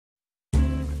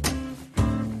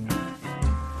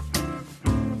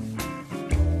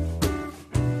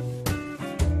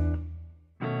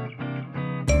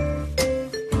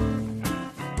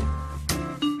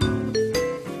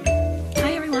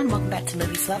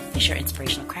up? It's your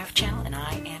Inspirational Craft Channel, and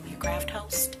I am your craft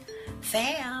host,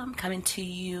 Fam, coming to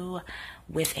you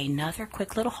with another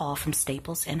quick little haul from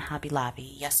Staples and Hobby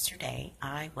Lobby. Yesterday,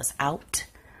 I was out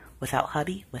without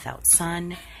hubby, without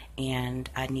son, and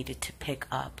I needed to pick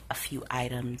up a few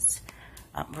items.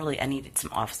 Really, I needed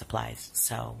some office supplies.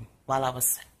 So while I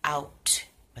was out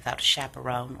without a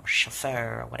chaperone or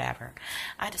chauffeur or whatever,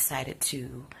 I decided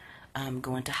to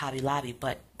go into Hobby Lobby,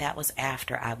 but that was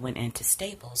after I went into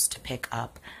Staples to pick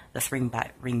up the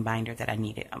ring binder that I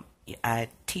needed. I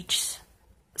teach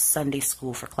Sunday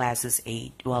school for classes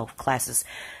classes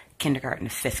kindergarten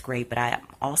to 5th grade, but I am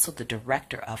also the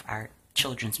director of our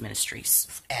children's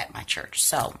ministries at my church.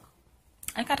 So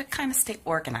I got to kind of stay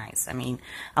organized. I mean,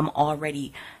 I'm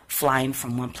already flying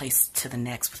from one place to the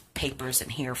next with papers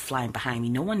and hair flying behind me.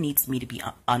 No one needs me to be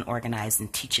unorganized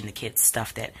and teaching the kids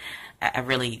stuff that I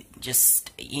really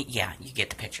just, yeah, you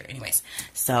get the picture. Anyways,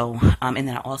 so, and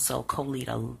then I also co-lead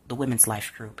the women's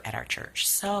life group at our church.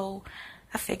 So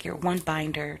I figure one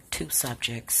binder, 2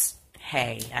 subjects.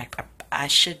 Hey, I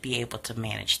should be able to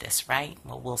manage this, right?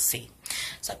 Well, we'll see.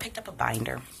 So I picked up a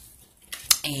binder.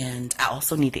 And I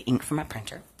also need the ink for my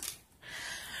printer.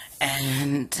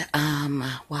 And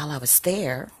while I was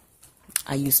there,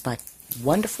 I used my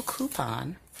wonderful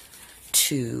coupon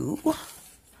to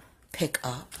pick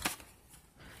up.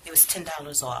 It was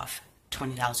 $10 off,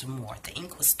 $20 or more. The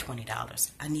ink was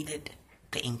 $20. I needed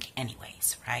the ink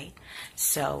anyways, right?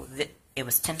 So it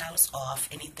was $10 off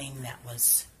anything that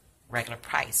was regular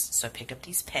price. So I picked up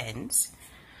these pens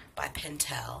by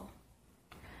Pentel.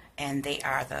 And they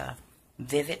are the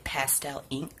Vivid Pastel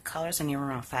ink colors, and they were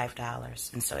around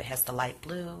 $5. And so it has the light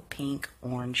blue, pink,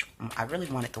 orange. I really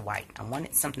wanted the white. I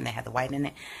wanted something that had the white in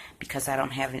it because I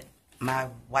don't have it. My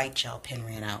white gel pen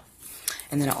ran out.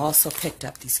 And then I also picked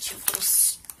up these cute little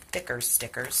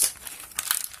stickers.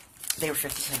 They were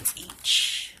 50 cents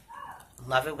each.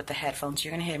 Love it with the headphones.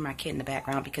 You're going to hear my kid in the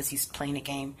background because he's playing a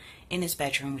game in his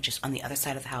bedroom, which is on the other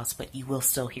side of the house, but you will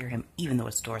still hear him even though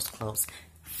his door is closed.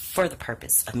 For the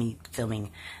purpose of me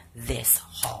filming this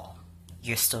haul,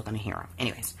 you're still going to hear them.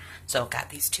 Anyways, so got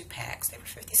these 2 packs. They were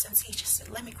 50 cents each. I said,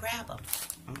 let me grab them.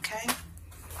 Okay.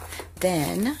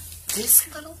 Then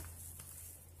this little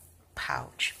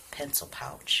pouch, pencil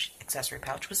pouch, accessory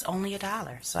pouch was only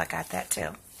 $1. So I got that too.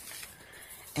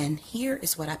 And here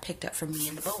is what I picked up for me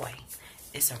and the boy.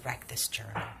 It's a Wreck This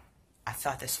journal. I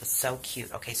thought this was so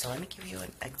cute. Okay, so let me give you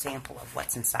an example of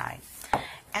what's inside.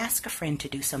 Ask a friend to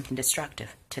do something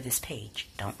destructive to this page.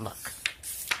 Don't look.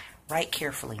 Write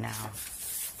carefully now.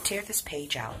 Tear this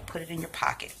page out. Put it in your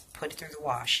pocket. Put it through the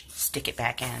wash. Stick it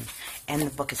back in. And the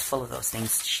book is full of those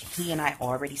things. He and I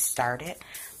already started.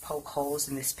 Poke holes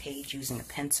in this page using a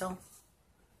pencil.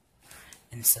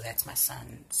 And so that's my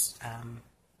son's.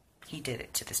 He did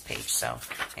it to this page. So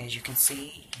as you can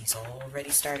see, he's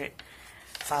already started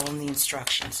following the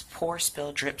instructions. Pour,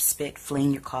 spill, drip, spit,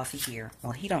 fling your coffee here.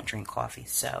 Well, he don't drink coffee,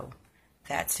 so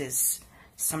that's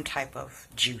some type of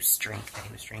juice drink that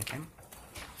he was drinking.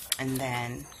 And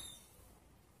then,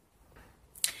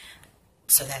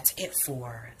 so that's it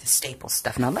for the staple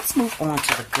stuff. Now let's move on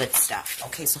to the good stuff.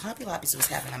 Okay, so Hobby Lobby's was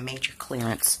having a major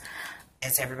clearance,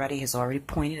 as everybody has already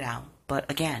pointed out. But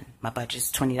again, my budget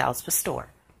is $20 per store.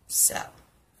 So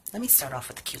let me start off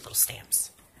with the cute little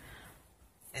stamps.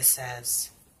 It says,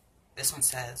 this one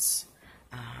says,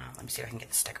 let me see if I can get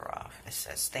the sticker off. It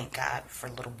says, thank God for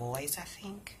little boys, I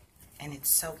think. And it's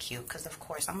so cute because, of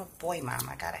course, I'm a boy mom.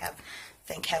 I got to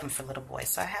thank heaven for little boys.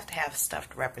 So I have to have stuff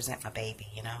to represent my baby,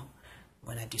 you know,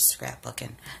 when I do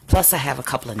scrapbooking. Plus, I have a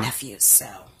couple of nephews, so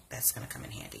that's going to come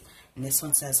in handy. And this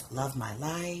one says, love my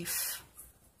life.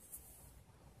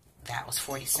 That was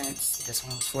 40 cents. This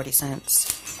one was 40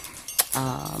 cents.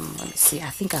 Let me see.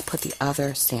 I think I put the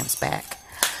other stamps back.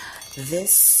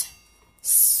 This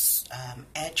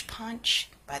Edge Punch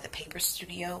by the Paper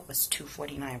Studio was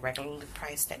 $2.49, regularly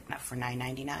priced at for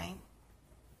 $9.99.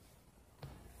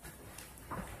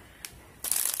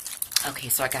 Okay,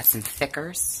 so I got some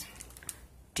thickers.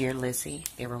 Dear Lizzie,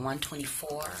 they were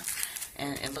 $1.24,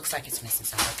 and it looks like it's missing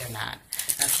some, but they're not.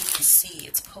 Now, if you can see,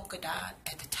 it's polka dot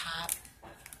at the top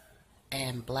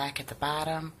and black at the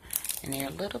bottom, and they're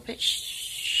a little bit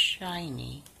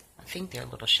shiny. I think they're a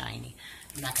little shiny.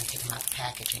 I'm not going to take them out of the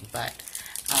packaging, but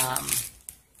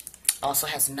also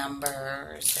has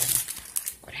numbers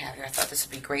and what have you. I thought this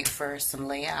would be great for some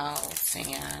layouts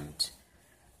and,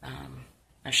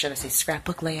 or should I say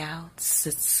scrapbook layouts?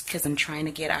 It's because I'm trying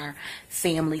to get our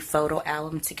family photo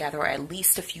album together, or at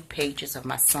least a few pages of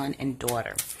my son and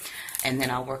daughter. And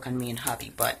then I'll work on me and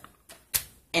hubby. But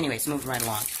anyways, moving right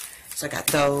along. So I got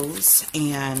those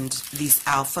and these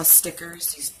alpha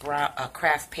stickers, these brown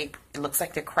craft paper. It looks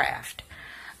like they're craft.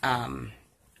 And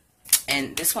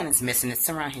this one is missing. It's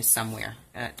around here somewhere.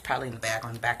 It's probably in the bag or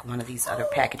on the back of one of these other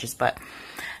packages. But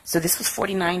so this was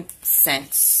 49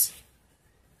 cents,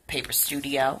 Paper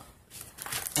Studio.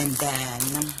 And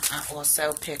then I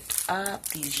also picked up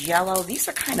these yellow. These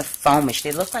are kind of foamish.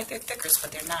 They look like they're thickers,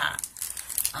 but they're not.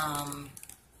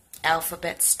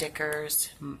 Alphabet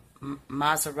stickers,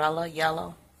 mozzarella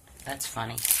yellow. That's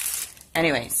funny.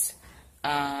 Anyways,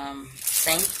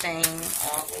 same thing.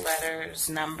 All the letters,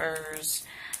 numbers.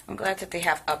 I'm glad that they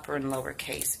have upper and lower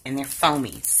case, and they're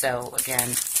foamy. So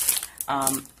again,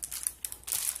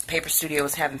 Paper Studio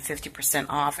was having 50%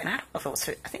 off, and I don't know if it was.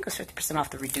 I think it was 50% off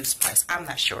the reduced price. I'm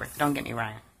not sure. Don't get me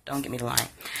wrong. Don't get me the line.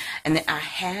 And then I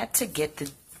had to get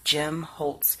the Jim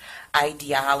Holtz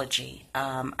Ideology.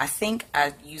 I think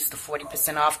I used the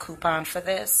 40% off coupon for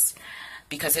this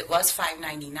because it was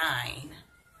 $5.99.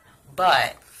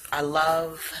 But I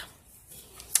love.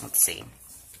 Let's see.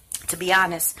 To be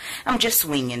honest, I'm just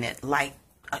winging it.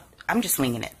 I'm just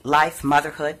winging it. Life,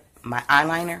 motherhood, my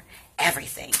eyeliner,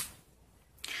 everything.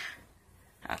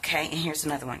 Okay, and here's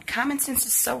another one. Common sense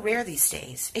is so rare these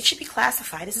days. It should be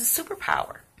classified as a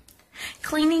superpower.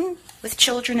 Cleaning with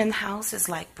children in the house is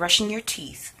like brushing your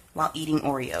teeth while eating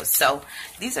Oreos. So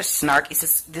these are snarky.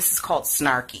 This is called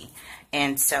Snarky.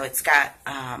 And so it's got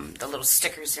the little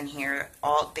stickers in here.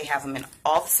 They have them in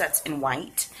all the sets in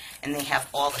white, and they have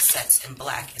all the sets in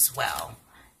black as well,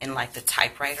 in like the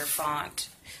typewriter font.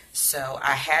 So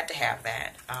I had to have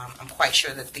that. I'm quite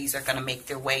sure that these are going to make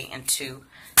their way into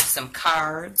some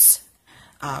cards,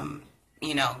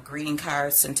 you know, greeting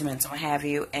cards, sentiments, what have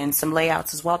you, and some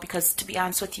layouts as well. Because to be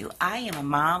honest with you, I am a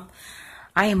mom,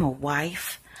 I am a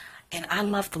wife, and I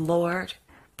love the Lord.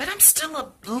 But I'm still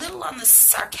a little on the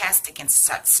sarcastic and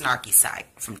snarky side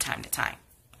from time to time.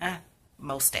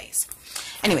 Most days.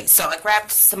 Anyway, so I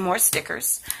grabbed some more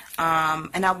stickers.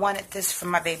 And I wanted this for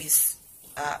my baby's,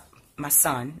 my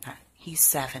son. He's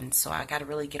 7, so I got to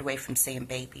really get away from saying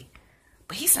baby.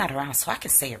 But he's not around, so I can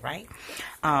say it right.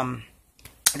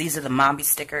 These are the Mombi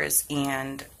stickers.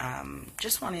 And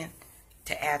just wanted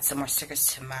to add some more stickers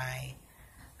to my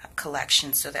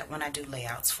collection so that when I do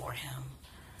layouts for him,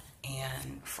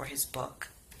 and for his book,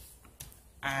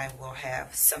 I will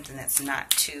have something that's not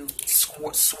too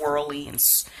swirly and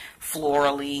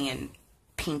florally and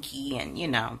pinky, and you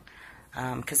know,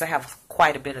 because I have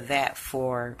quite a bit of that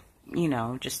for, you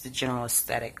know, just the general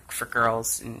aesthetic for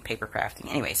girls and paper crafting.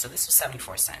 Anyway, so this was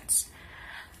 74 cents.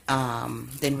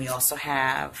 Then we also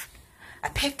have, I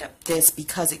picked up this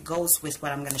because it goes with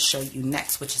what I'm going to show you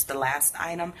next, which is the last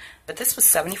item. But this was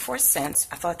 74 cents.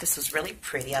 I thought this was really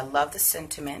pretty. I love the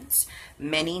sentiments.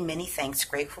 Many, many thanks.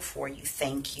 Grateful for you.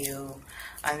 Thank you.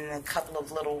 And a couple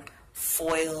of little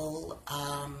foil.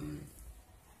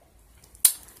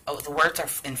 The words are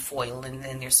in foil, and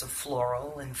then there's some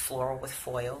floral and floral with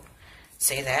foil.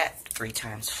 Say that 3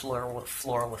 times. Floral with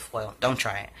foil. Don't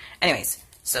try it. Anyways.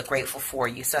 So grateful for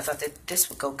you. So I thought that this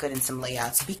would go good in some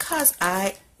layouts because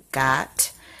I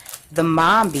got the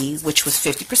Mombi, which was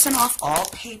 50% off all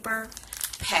paper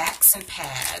packs and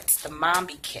pads, the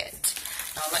Mombi kit.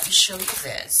 Now let me show you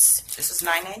this. This is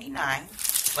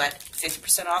 $9.99, but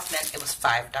 50% off meant it was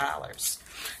 $5.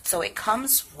 So it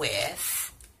comes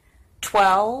with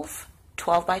 12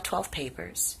 by 12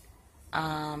 papers,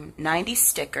 90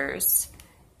 stickers,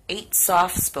 8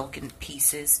 soft spoken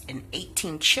pieces, and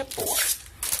 18 chipboard.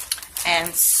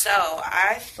 And so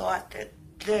I thought that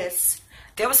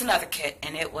there was another kit,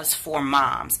 and it was for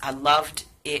moms. I loved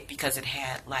it because it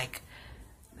had like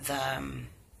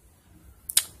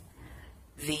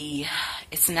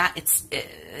it's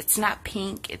not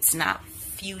pink, it's not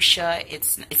fuchsia,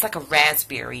 it's like a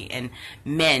raspberry and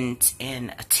mint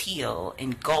and a teal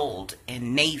and gold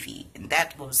and navy, and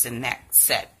that was in that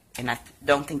set. And I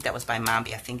don't think that was by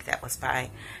Mombi. I think that was by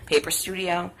Paper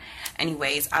Studio.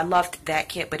 Anyways, I loved that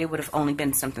kit, but it would have only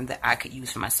been something that I could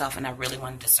use for myself. And I really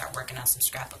wanted to start working on some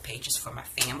scrapbook pages for my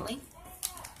family.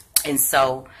 And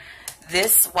so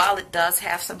this, while it does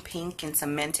have some pink and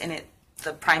some mint in it,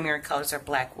 the primary colors are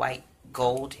black, white,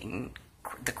 gold, and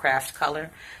the craft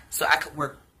color. So I could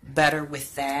work better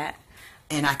with that.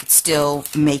 And I could still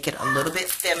make it a little bit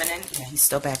feminine. Yeah, he's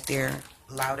still back there,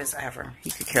 loud as ever. He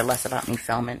could care less about me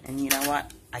filming. And you know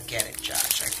what? I get it,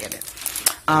 Josh. I get it.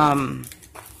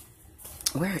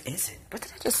 Where is it? What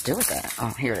did I just do with that?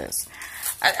 Oh, here it is.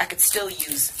 I could still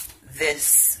use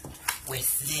this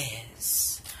with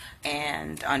this.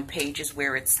 And on pages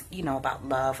where it's, you know, about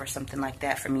love or something like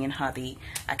that for me and hubby,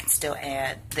 I can still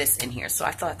add this in here. So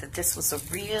I thought that this was a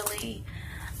really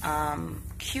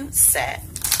cute set.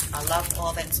 I love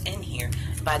all that's in here.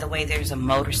 By the way, there's a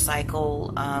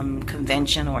motorcycle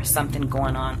convention or something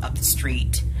going on up the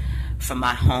street from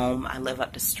my home. I live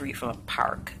up the street from a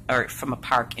park, or from a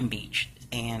park and beach,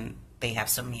 and they have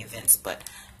so many events. But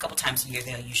a couple times a year,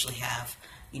 they'll usually have,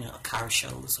 you know, car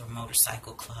shows or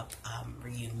motorcycle club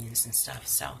reunions and stuff.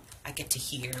 So I get to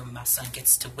hear, my son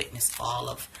gets to witness all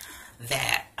of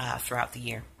that throughout the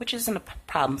year, which isn't a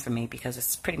problem for me because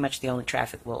it's pretty much the only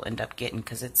traffic we'll end up getting,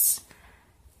 because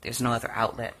there's no other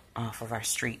outlet off of our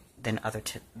street than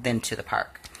to the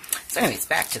park. So anyways,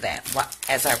 back to that.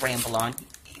 As I ramble on,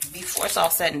 before it's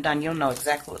all said and done, you'll know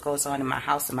exactly what goes on in my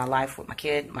house, in my life with my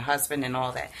kid, my husband, and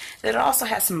all that. It also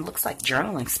has some, looks like,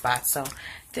 journaling spots. So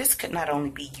this could not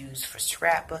only be used for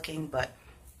scrapbooking, but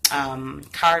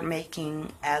card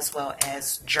making as well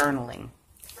as journaling.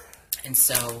 And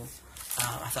so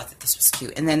I thought that this was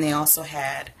cute. And then they also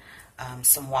had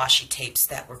some washi tapes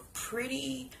that were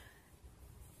pretty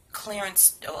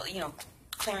clearance, you know,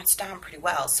 clearance down pretty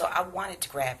well. So I wanted to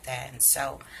grab that, and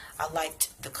so I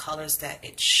liked the colors that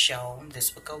it's shown.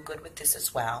 This would go good with this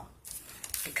as well,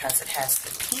 because it has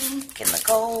the pink and the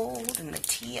gold and the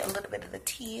teal, a little bit of the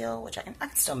teal, which I can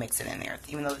still mix it in there,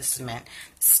 even though this is matte.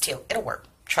 This is teal. It'll work.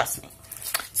 Trust me.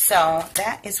 So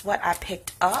that is what I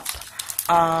picked up.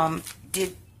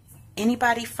 Did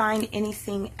anybody find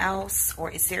anything else,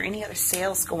 or is there any other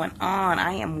sales going on?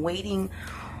 I am waiting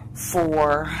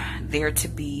for there to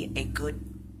be a good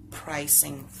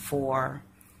pricing for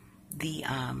the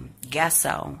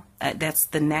gesso. That's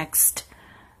the next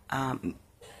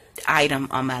item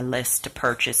on my list to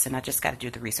purchase, and I just got to do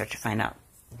the research to find out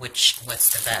what's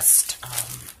the best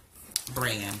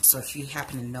brand. So if you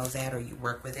happen to know that, or you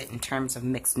work with it in terms of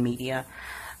mixed media,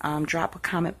 drop a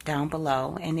comment down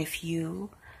below. And if you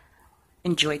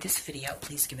enjoyed this video,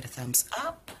 please give it a thumbs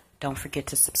up. Don't forget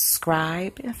to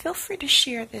subscribe, and feel free to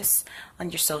share this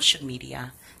on your social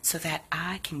media so that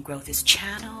I can grow this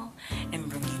channel and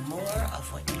bring you more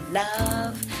of what you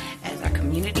love. As our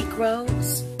community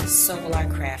grows, so will our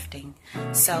crafting.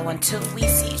 So until we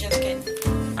see each other again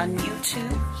on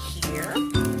YouTube here,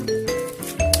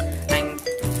 I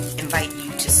invite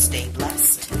you to stay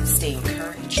blessed, stay encouraged.